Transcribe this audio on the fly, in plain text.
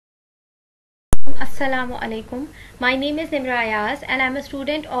Assalamu alaikum. My name is Nimra Ayaz and I am a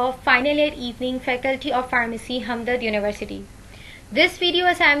student of final year evening faculty of pharmacy, Hamdard University. This video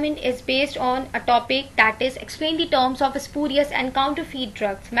assignment is based on a topic that is explain the terms of spurious and counterfeit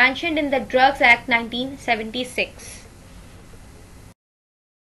drugs mentioned in the Drugs Act 1976.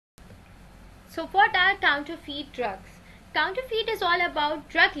 So what are counterfeit drugs? Counterfeit is all about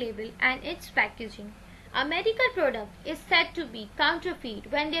drug label and its packaging. A medical product is said to be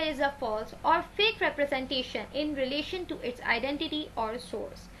counterfeit when there is a false or fake representation in relation to its identity or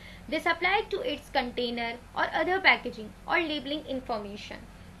source. This applies to its container or other packaging or labeling information.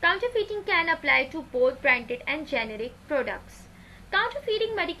 Counterfeiting can apply to both branded and generic products.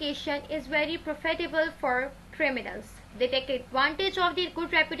 Counterfeiting medication is very profitable for criminals. They take advantage of the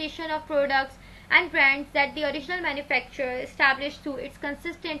good reputation of products and brands that the original manufacturer established through its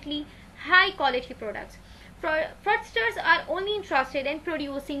consistently high quality products. Fraudsters are only interested in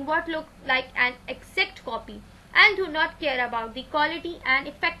producing what looks like an exact copy and do not care about the quality and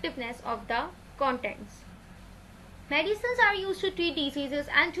effectiveness of the contents. Medicines are used to treat diseases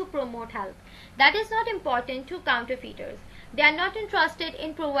and to promote health. That is not important to counterfeiters. They are not interested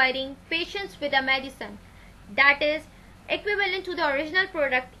in providing patients with a medicine that is equivalent to the original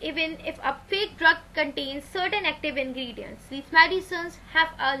product, even if a fake drug contains certain active ingredients. These medicines have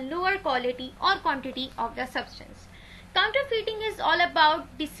a lower quality or quantity of the substance. Counterfeiting is all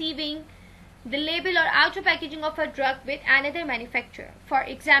about deceiving the label or outer packaging of a drug with another manufacturer. For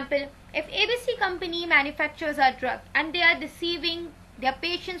example, if ABC company manufactures a drug and they are deceiving their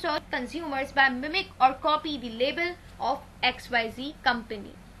patients or consumers by mimic or copy the label of XYZ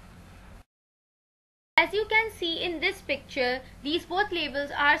company. As you can see in this picture, these both labels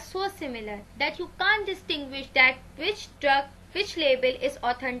are so similar that you can't distinguish that which label is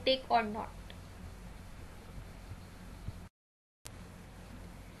authentic or not.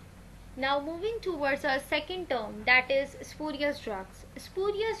 Now moving towards our second term, that is spurious drugs.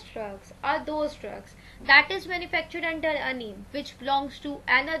 Spurious drugs are those drugs that is manufactured under a name which belongs to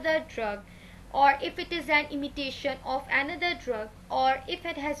another drug, or if it is an imitation of another drug, or if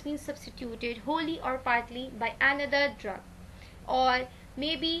it has been substituted wholly or partly by another drug, or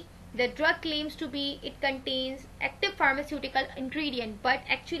maybe the drug claims to be it contains active pharmaceutical ingredient but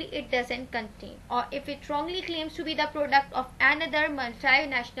actually it doesn't contain, or if it wrongly claims to be the product of another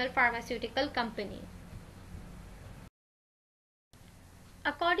multinational pharmaceutical company.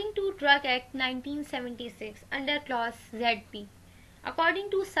 According to Drug Act 1976 under clause ZB, according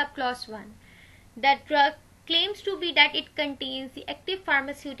to subclause 1, that drug claims to be that it contains the active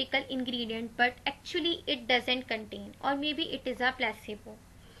pharmaceutical ingredient but actually it doesn't contain, or maybe it is a placebo.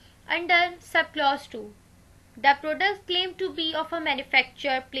 Under subclause 2, the product claimed to be of a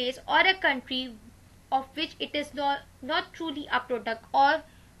manufacturer, place or a country of which it is not truly a product or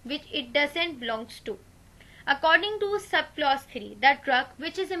which it doesn't belongs to. According to subclause 3, the drug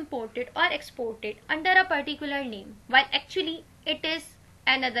which is imported or exported under a particular name while actually it is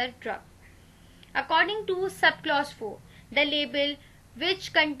another drug. According to subclause 4, the label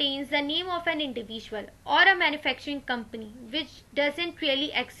which contains the name of an individual or a manufacturing company which doesn't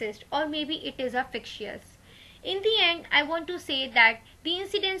really exist, or maybe it is a fictitious. In the end, I want to say that the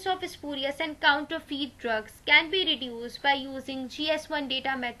incidence of spurious and counterfeit drugs can be reduced by using GS1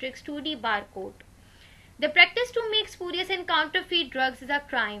 data matrix 2D barcode. The practice to make spurious and counterfeit drugs is a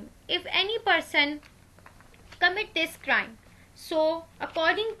crime if any person commit this crime. So,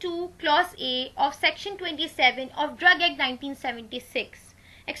 according to Clause A of Section 27 of Drug Act 1976,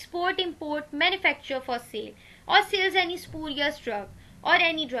 export, import, manufacture for sale or sales any spurious drug or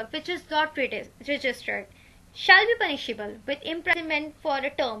any drug which is not registered shall be punishable with imprisonment for a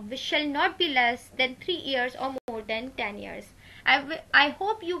term which shall not be less than 3 years or more than 10 years. I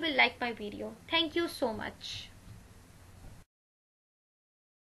hope you will like my video. Thank you so much.